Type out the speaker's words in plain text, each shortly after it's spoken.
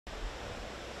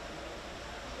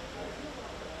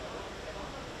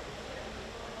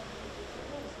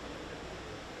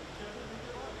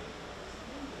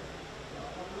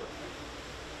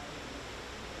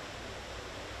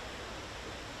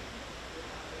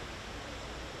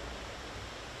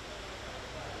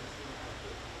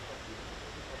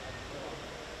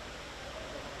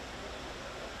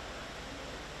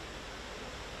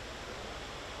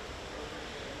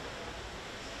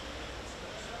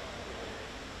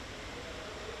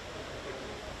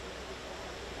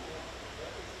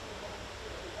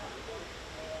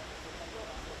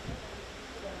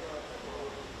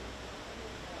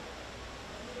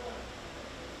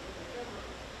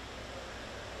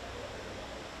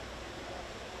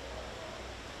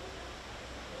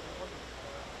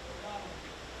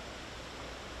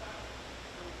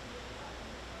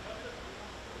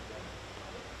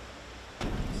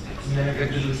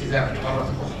يجدد الالتزام مرة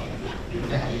أخرى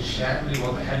بالنهج الشامل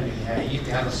لوضع حل نهائي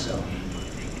لهذا الصراع،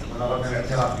 ونرى أن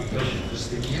الاعتراف بالدولة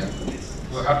الفلسطينية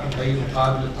هو حق غير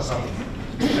قابل للتصرف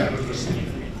للشعب الفلسطيني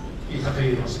في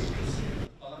تقرير مصيره.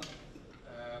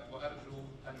 وأرجو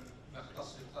أن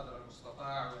نختصر قدر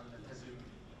المستطاع وأن نلتزم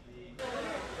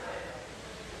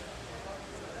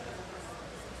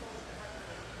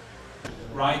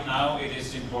Right now, it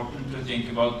is important to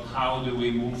think about how do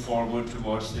we move forward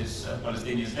towards this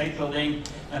Palestinian state building,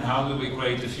 and how do we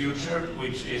create a future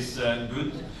which is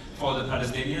good for the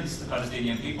Palestinians, the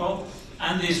Palestinian people,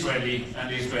 and the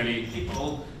Israeli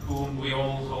people, whom we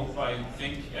all hope, I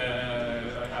think,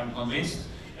 I'm convinced,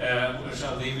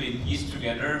 shall live in peace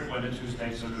together when a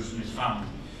two-state solution is found.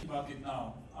 About it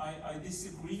now, I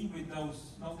disagree with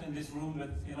those, not in this room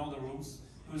but in other rooms,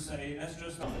 who say let's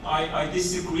just. I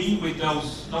disagree with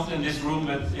those, not in this room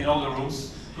but in other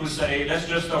rooms, who say let's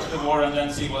just stop the war and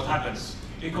then see what happens.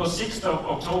 Because 6th of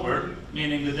October,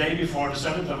 meaning the day before the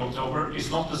 7th of October, is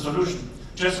not the solution.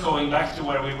 Just going back to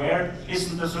where we were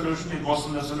isn't the solution, it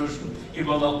wasn't a solution, it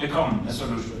will not become a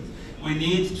solution. We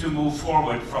need to move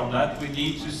forward from that. We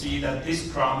need to see that this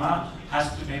drama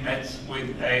has to be met with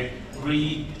a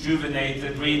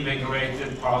rejuvenated,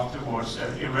 reinvigorated path towards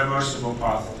an irreversible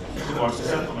path towards a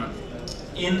settlement.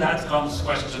 In that comes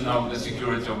question of the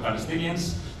security of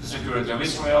Palestinians, the security of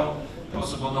Israel,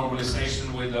 possible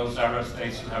normalization with those Arab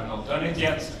states who have not done it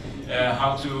yet,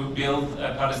 how to build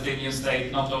a Palestinian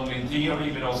state not only in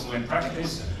theory but also in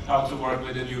practice, how to work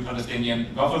with the new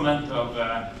Palestinian government of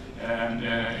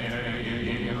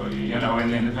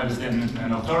in the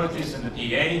Palestinian authorities and the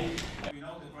PA. We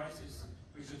know the crisis,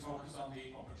 we should focus on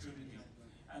the opportunity.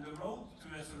 And the road to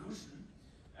a solution,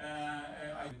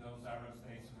 those Arab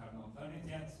states who have not done it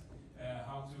yet,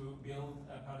 how to build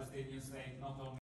a Palestinian state not only